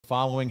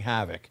following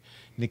Havoc,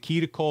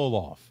 Nikita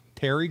Koloff,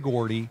 Terry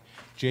Gordy,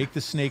 Jake the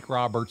Snake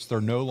Roberts.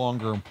 They're no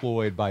longer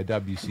employed by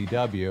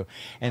WCW.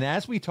 And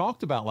as we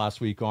talked about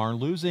last week, Arn,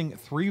 losing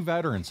 3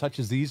 veterans such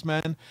as these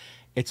men,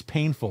 it's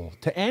painful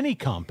to any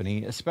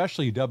company,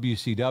 especially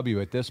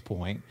WCW at this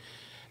point.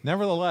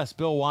 Nevertheless,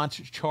 Bill Watts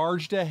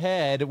charged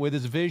ahead with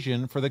his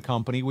vision for the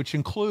company, which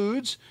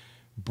includes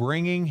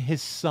bringing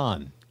his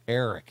son,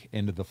 Eric,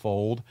 into the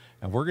fold.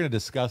 And we're going to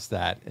discuss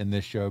that in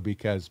this show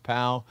because,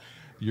 pal,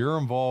 you're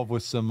involved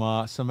with some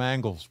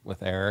angles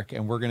with Eric,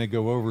 and we're going to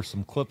go over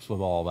some clips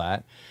with all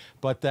that.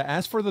 But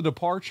as for the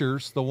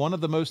departures, the one of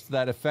the most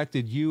that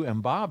affected you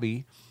and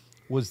Bobby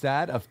was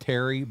that of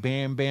Terry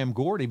Bam Bam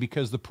Gordy,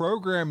 because the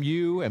program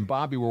you and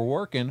Bobby were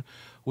working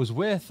was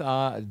with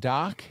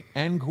Doc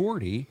and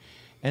Gordy,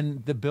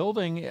 and the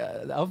building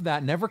of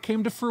that never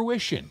came to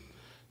fruition.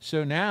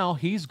 So now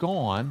he's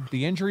gone.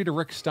 The injury to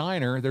Rick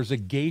Steiner, there's a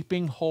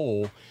gaping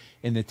hole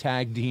in the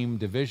tag team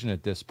division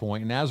at this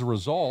point. And as a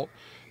result,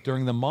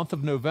 during the month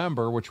of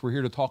November, which we're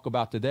here to talk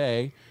about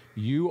today,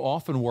 you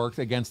often worked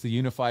against the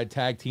unified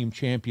tag team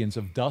champions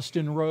of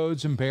Dustin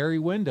Rhodes and Barry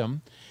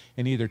Windham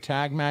in either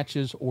tag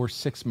matches or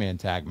 6-man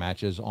tag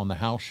matches on the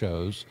house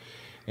shows.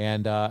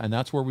 And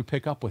that's where we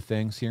pick up with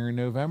things here in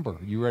November.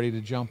 You ready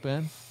to jump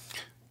in?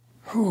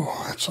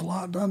 Oh, that's a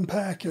lot to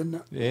unpack, isn't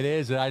it? It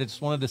is. I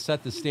just wanted to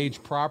set the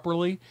stage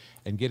properly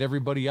and get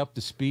everybody up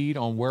to speed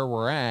on where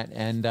we're at.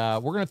 And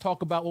we're going to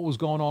talk about what was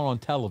going on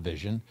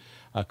television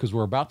because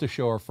we're about to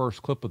show our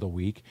first clip of the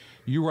week.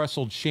 You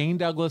wrestled Shane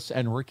Douglas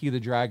and Ricky the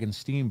Dragon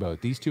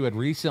Steamboat. These two had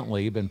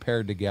recently been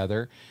paired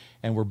together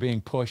and were being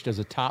pushed as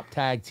a top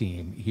tag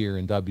team here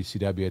in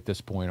WCW at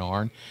this point,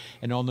 Arn.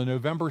 And on the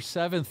November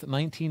 7th,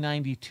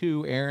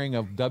 1992 airing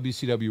of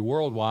WCW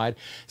Worldwide,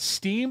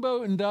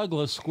 Steamboat and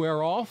Douglas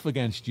square off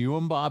against you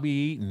and Bobby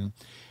Eaton.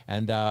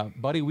 And,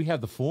 buddy, we have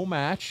the full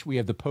match. We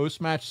have the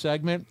post-match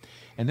segment.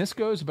 And this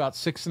goes about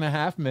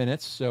 6.5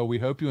 minutes, so we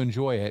hope you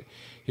enjoy it.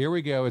 Here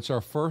we go. It's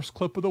our first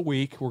clip of the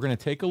week. We're going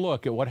to take a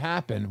look at what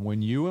happened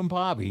when you and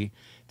Bobby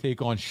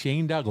take on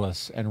Shane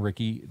Douglas and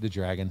Ricky the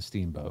Dragon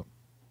Steamboat.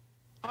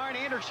 Arn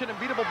Anderson and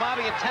Beatable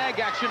Bobby in tag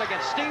action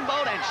against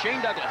Steamboat and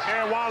Shane Douglas.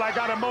 And while I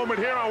got a moment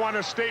here, I want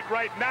to state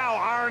right now,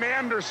 Arn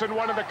Anderson,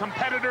 one of the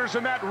competitors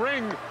in that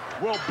ring,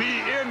 will be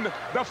in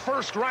the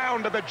first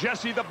round of the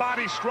Jesse the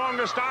Body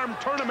Strongest Arm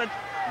Tournament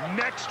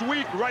next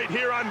week right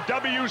here on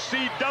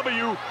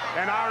WCW.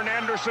 And Arn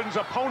Anderson's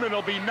opponent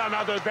will be none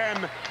other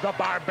than the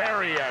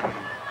Barbarian.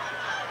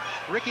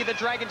 Ricky the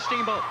Dragon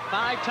Steamboat,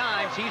 5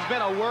 times. He's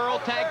been a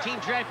world tag team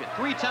champion.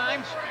 3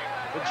 times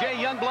with Jay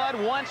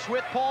Youngblood, once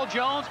with Paul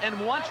Jones, and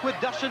once with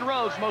Dustin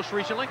Rhodes most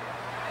recently.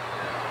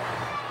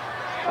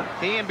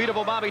 He and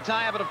Beatable Bobby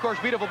tie up, but of course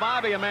Beatable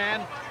Bobby, a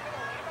man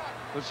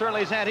who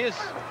certainly has had his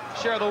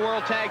share of the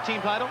world tag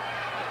team title.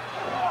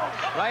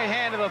 Right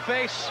hand to the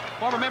face,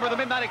 former member of the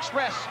Midnight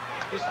Express.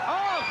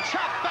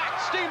 Chop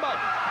back, Steamboat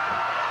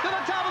to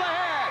the top of the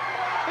head.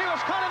 He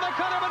was caught in the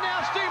cutter, but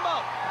now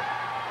Steamboat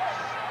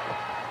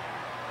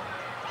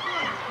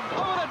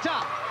over the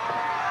top.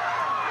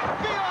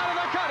 Beyond of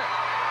the cutter.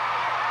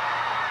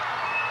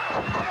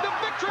 The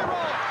victory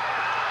roll.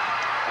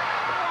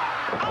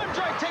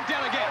 Andre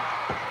takedown again.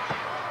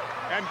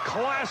 And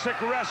classic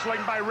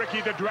wrestling by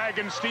Ricky the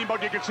Dragon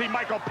Steamboat. You can see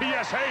Michael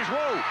P.S. Hayes.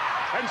 Whoa!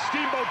 And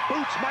Steamboat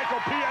boots Michael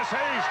P.S.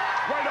 Hayes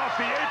right off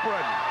the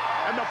apron.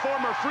 And the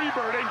former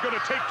Freebird ain't going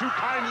to take too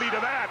kindly to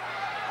that.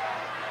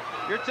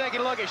 You're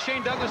taking a look as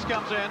Shane Douglas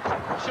comes in.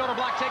 Shoulder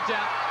block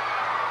takedown.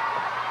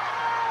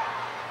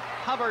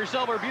 Hovers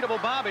over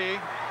Beatable Bobby.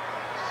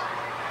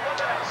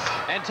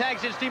 And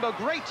tags in Steamboat.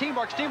 Great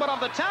teamwork. Steamboat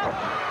off the top.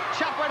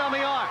 Chop right on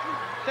the arm.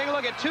 Take a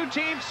look at 2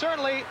 teams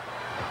certainly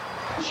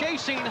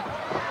chasing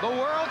the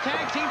World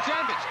Tag Team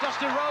Champions,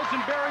 Dustin Rhodes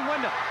and Barry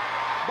Windham.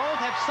 Both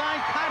have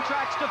signed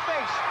contracts to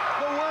face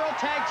the World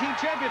Tag Team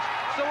Champions.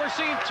 So we're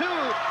seeing 2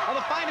 of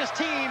the finest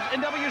teams in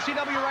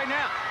WCW right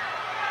now.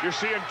 You're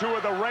seeing 2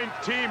 of the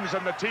ranked teams,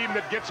 and the team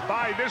that gets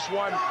by this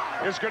one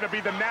is going to be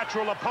the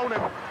natural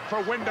opponent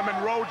for Windham and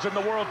Rhodes in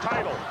the world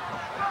title.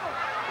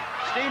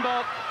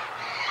 Steamboat.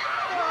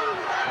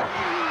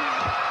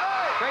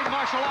 Great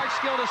martial arts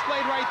skill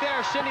displayed right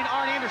there, sending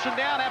Arn Anderson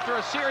down after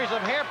a series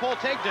of hair pull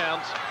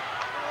takedowns.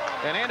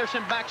 And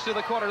Anderson backs to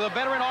the corner. The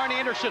veteran Arn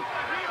Anderson,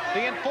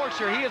 the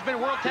enforcer. He has been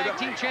World Tag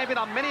Team Champion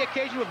on many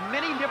occasions with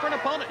many different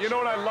opponents. You know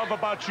what I love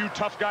about you,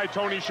 tough guy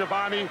Tony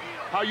Schiavone?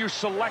 How you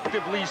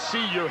selectively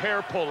see your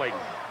hair pulling.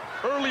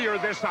 Earlier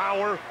this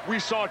hour, we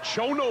saw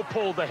Chono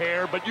pull the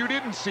hair, but you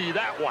didn't see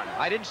that one.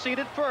 I didn't see it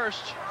at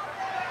first.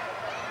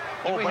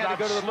 Oh, but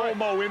on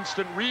slow-mo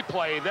instant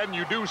replay, then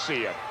you do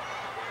see it.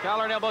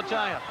 Collar and elbow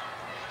tie-up.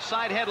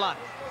 Side headlock.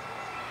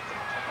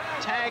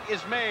 Tag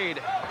is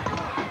made.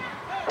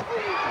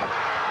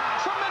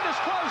 Tremendous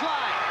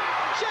clothesline.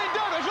 Shane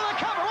Douglas with a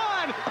cover.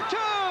 1, 2.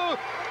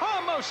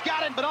 Almost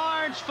got it, but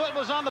Arn's foot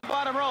was on the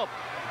bottom rope.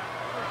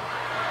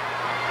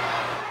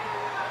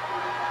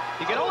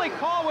 You can only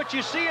call what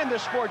you see in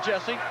this sport,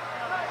 Jesse.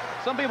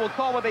 Some people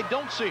call what they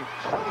don't see.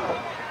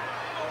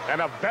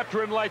 And a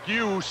veteran like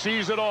you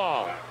sees it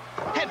all.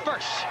 Head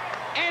first.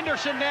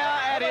 Anderson now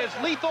at his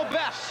lethal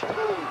best.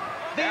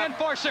 The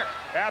enforcer.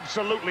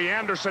 Absolutely,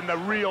 Anderson, the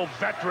real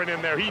veteran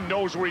in there. He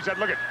knows where he's at.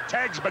 Look at,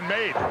 tag's been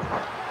made.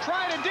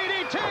 Tried a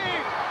DDT.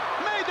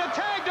 Made the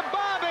tag to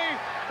Bobby,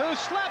 who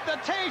slapped the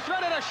taste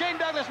right out of Shane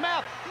Douglas'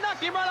 mouth.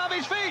 Knocked him right off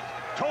his feet.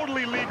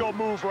 Totally legal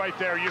move right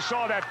there. You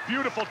saw that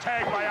beautiful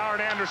tag by Arn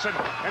Anderson,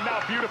 and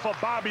now beautiful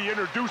Bobby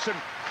introducing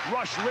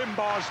Rush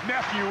Limbaugh's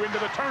nephew into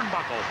the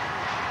turnbuckle.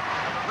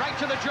 Right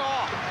to the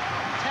jaw.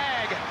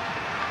 Tag.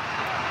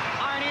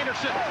 Arn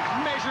Anderson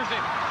measures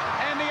him.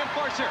 And the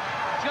enforcer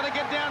is going to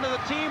get down to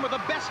the team with the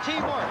best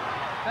teamwork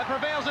that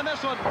prevails in this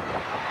one.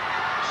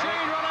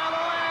 Shane run out of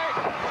the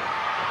way.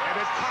 And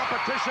in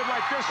competition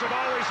like this, it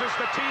always is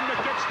the team that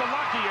gets the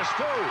luckiest,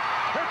 too.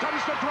 Here comes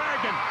the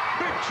Dragon.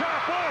 Big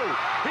chop. Oh,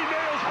 he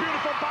nails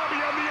beautiful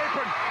Bobby on the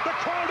apron. The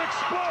crowd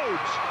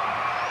explodes.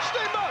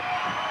 Steamboat.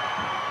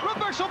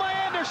 Reversal by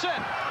Anderson.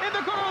 In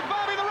the corner with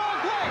Bobby, the wrong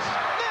place.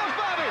 Nails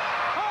Bobby.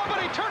 Oh, but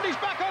he turned his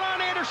back on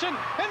Arn Anderson.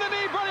 And the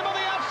knee brought him on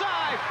the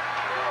outside.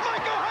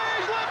 Michael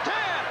Hayes, left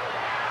hand.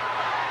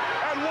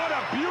 And what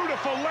a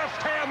beautiful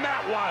left hand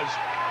that was.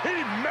 He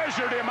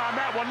measured him on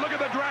that one. Look at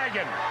the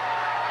Dragon.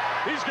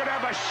 He's going to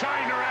have a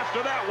shiner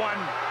after that one.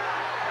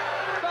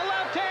 The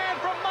left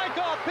hand from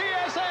Michael,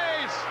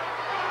 PSAs.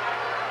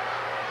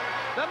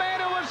 The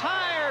man who was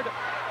hired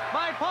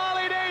by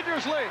Paulie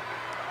Dangerously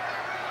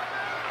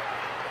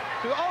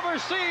to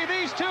oversee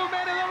these two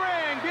men in the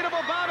ring.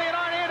 Beautiful Bobby and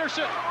Arn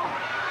Anderson.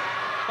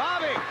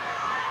 Bobby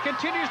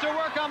continues to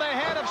work on the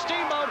head of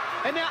Steamboat,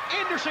 and now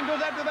Anderson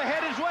goes after the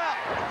head as well.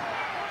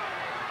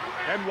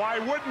 And why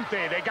wouldn't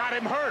they? They got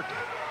him hurt.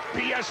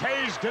 P.S.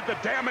 Hayes did the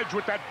damage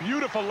with that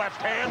beautiful left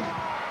hand,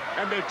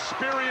 and the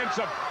experience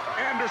of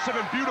Anderson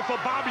and beautiful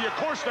Bobby, of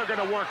course they're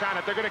going to work on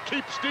it. They're going to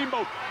keep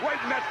Steamboat right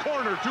in that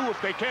corner, too, if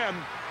they can.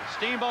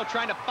 Steamboat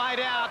trying to fight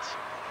out,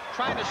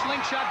 trying to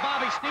slingshot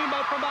Bobby.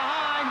 Steamboat from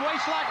behind,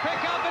 waistlock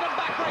pickup, and a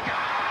backbreaker.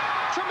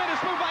 Tremendous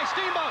move by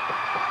Steamboat.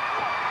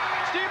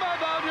 Steamboat,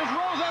 though, just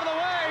rolls out of the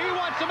way. He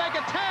wants to make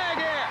a tag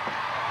here.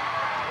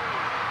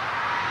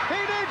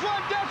 He needs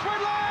one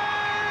desperately.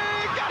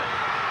 Got it.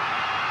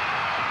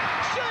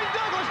 Shane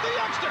Douglas, the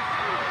youngster.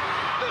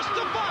 Fist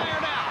of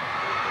fire now.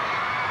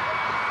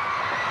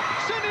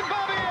 Sending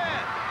Bobby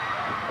in.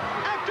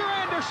 After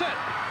Anderson.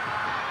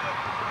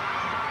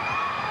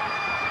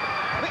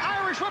 The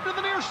Irish whip to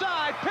the near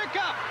side. Pick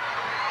up.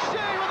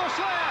 Shane with a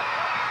slam.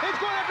 He's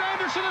going after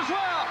Anderson as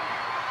well.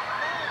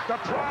 The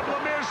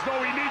problem is,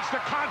 though, he needs to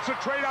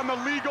concentrate on the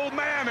legal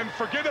man and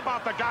forget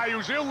about the guy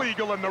who's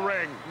illegal in the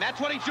ring. And that's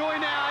what he's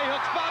doing now. He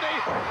hooks Bobby.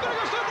 There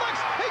goes suplex.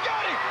 He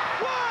got him.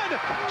 1,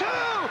 2.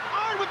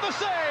 Arn with the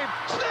save.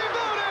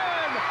 Steamboat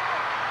in.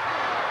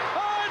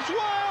 Oh, it's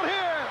wild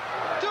here.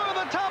 Two of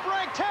the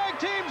top-ranked tag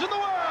teams in the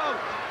world.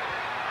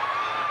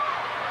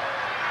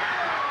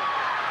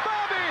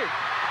 Bobby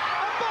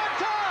up on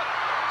top.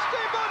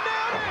 Steamboat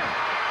nailed him.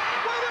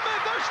 Wait a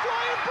minute. There's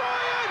Flying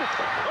Brian.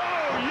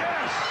 Oh,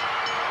 yes.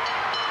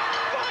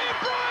 Flying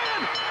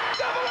Brian.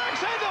 Double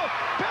axe handle.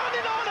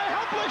 Pounding on a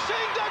helpless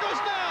Shane Douglas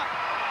now.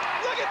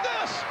 Look at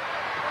this.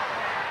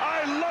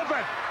 I love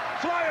it.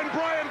 Flying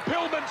Brian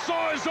Pillman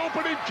saw his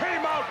opening,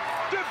 came out,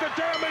 did the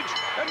damage,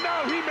 and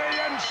now he may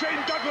end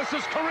Shane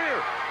Douglas's career.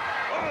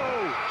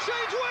 Oh.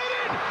 Shane's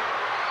waiting.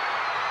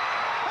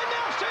 And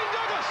now Shane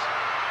Douglas.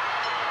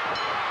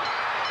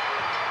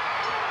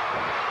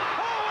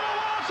 Oh, what a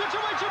wild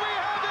situation we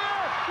have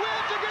there. We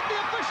have to get the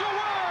official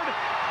word.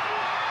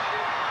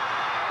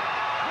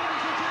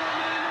 Ladies and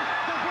gentlemen,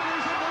 the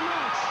winners of the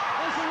match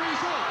as a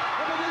result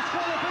of a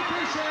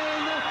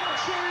disqualification,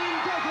 Shane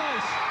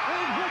Douglas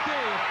and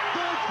Ricky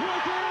the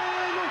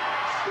Dragon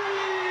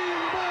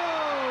Steamboat.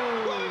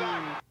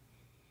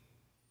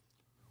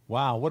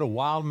 Wow, what a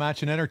wild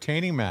match and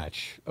entertaining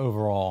match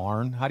overall,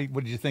 Arn.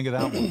 What did you think of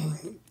that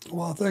one?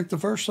 Well, I think the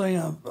first thing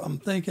I'm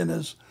thinking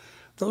is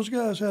those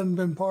guys hadn't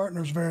been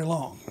partners very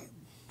long,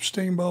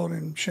 Steamboat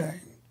and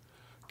Shane.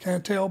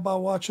 Can't tell by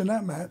watching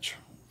that match.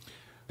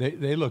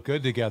 They look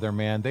good together,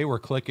 man. They were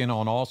clicking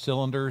on all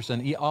cylinders,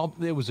 and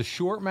it was a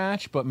short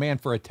match, but, man,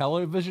 for a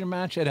television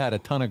match, it had a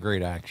ton of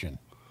great action.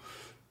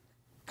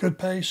 Good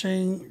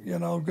pacing,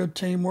 good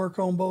teamwork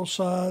on both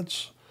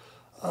sides.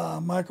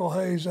 Michael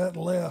Hayes at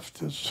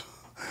left is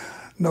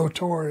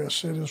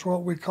notorious. It is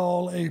what we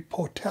call a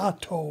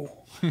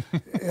potato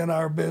in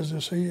our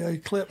business. He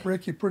clipped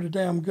Ricky pretty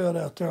damn good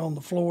out there on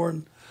the floor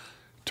and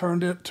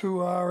turned it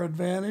to our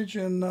advantage,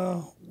 and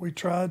we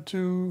tried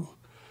to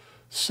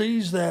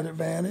seize that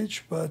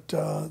advantage, but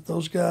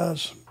those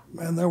guys,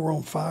 man, they were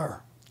on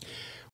fire.